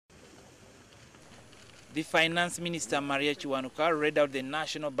The Finance Minister, Maria Chiwanuka, read out the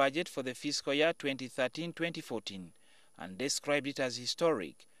national budget for the fiscal year 2013-2014 and described it as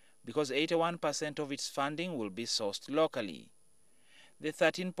historic because 81% of its funding will be sourced locally. The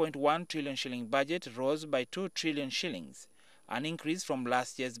 13.1 trillion shilling budget rose by 2 trillion shillings, an increase from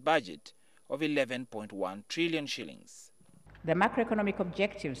last year's budget of 11.1 trillion shillings. The macroeconomic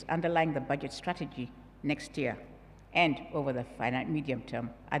objectives underlying the budget strategy next year and over the medium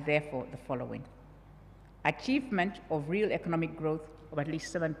term are therefore the following. Achievement of real economic growth of at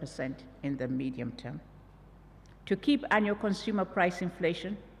least 7% in the medium term. To keep annual consumer price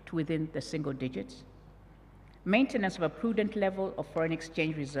inflation to within the single digits. Maintenance of a prudent level of foreign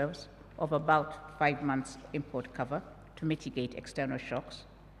exchange reserves of about 5 months import cover to mitigate external shocks.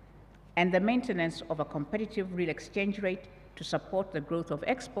 And the maintenance of a competitive real exchange rate to support the growth of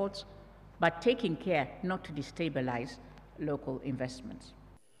exports, but taking care not to destabilize local investments.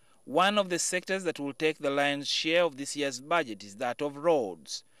 One of the sectors that will take the lion's share of this year's budget is that of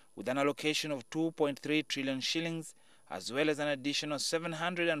roads, with an allocation of 2.3 trillion shillings, as well as an additional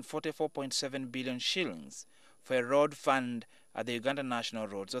 744.7 billion shillings for a road fund at the Uganda National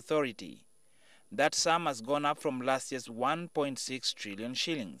Roads Authority. That sum has gone up from last year's 1.6 trillion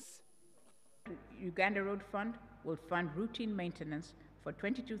shillings. Uganda Road Fund will fund routine maintenance for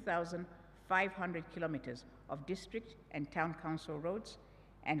 22,500 kilometers of district and town council roads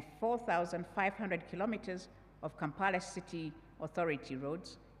and 4,500 kilometers of Kampala City Authority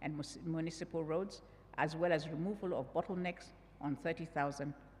roads and municipal roads, as well as removal of bottlenecks on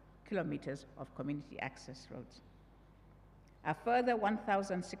 30,000 kilometers of community access roads. A further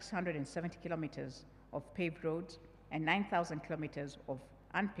 1,670 kilometers of paved roads and 9,000 kilometers of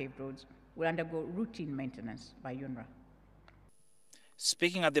unpaved roads will undergo routine maintenance by UNRA.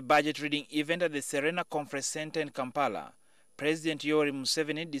 Speaking at the budget reading event at the Serena Conference Center in Kampala, President Yoweri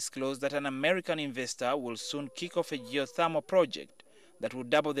Museveni disclosed that an American investor will soon kick off a geothermal project that will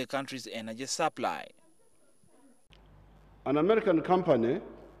double the country's energy supply. An American company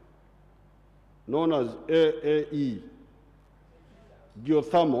known as AAE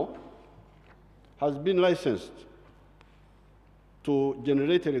Geothermal has been licensed to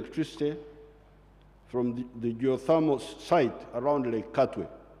generate electricity from the geothermal site around Lake Katwe.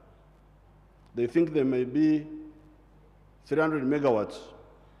 They think there may be 300 megawatts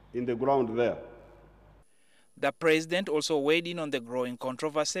in the ground there. The president also weighed in on the growing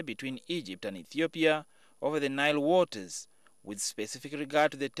controversy between Egypt and Ethiopia over the Nile waters, with specific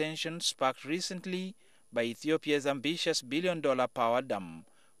regard to the tension sparked recently by Ethiopia's ambitious billion-dollar power dam,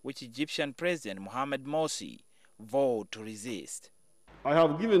 which Egyptian President Mohamed Morsi vowed to resist. I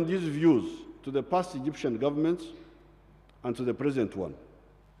have given these views to the past Egyptian governments and to the present one.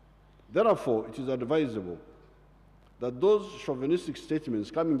 Therefore, it is advisable that those chauvinistic statements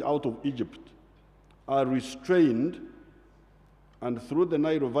coming out of Egypt are restrained and, through the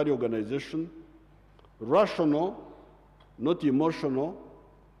Nile Valley Organization, rational, not emotional,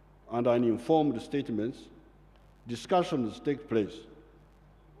 and uninformed statements, discussions take place.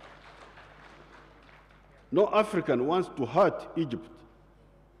 No African wants to hurt Egypt.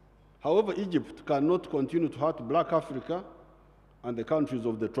 However, Egypt cannot continue to hurt Black Africa and the countries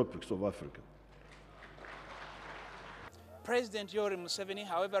of the tropics of Africa. President Yoweri Museveni,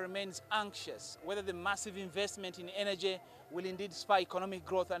 however, remains anxious whether the massive investment in energy will indeed spur economic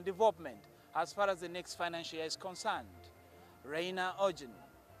growth and development as far as the next financial year is concerned. Reina Ojen,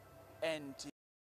 NT.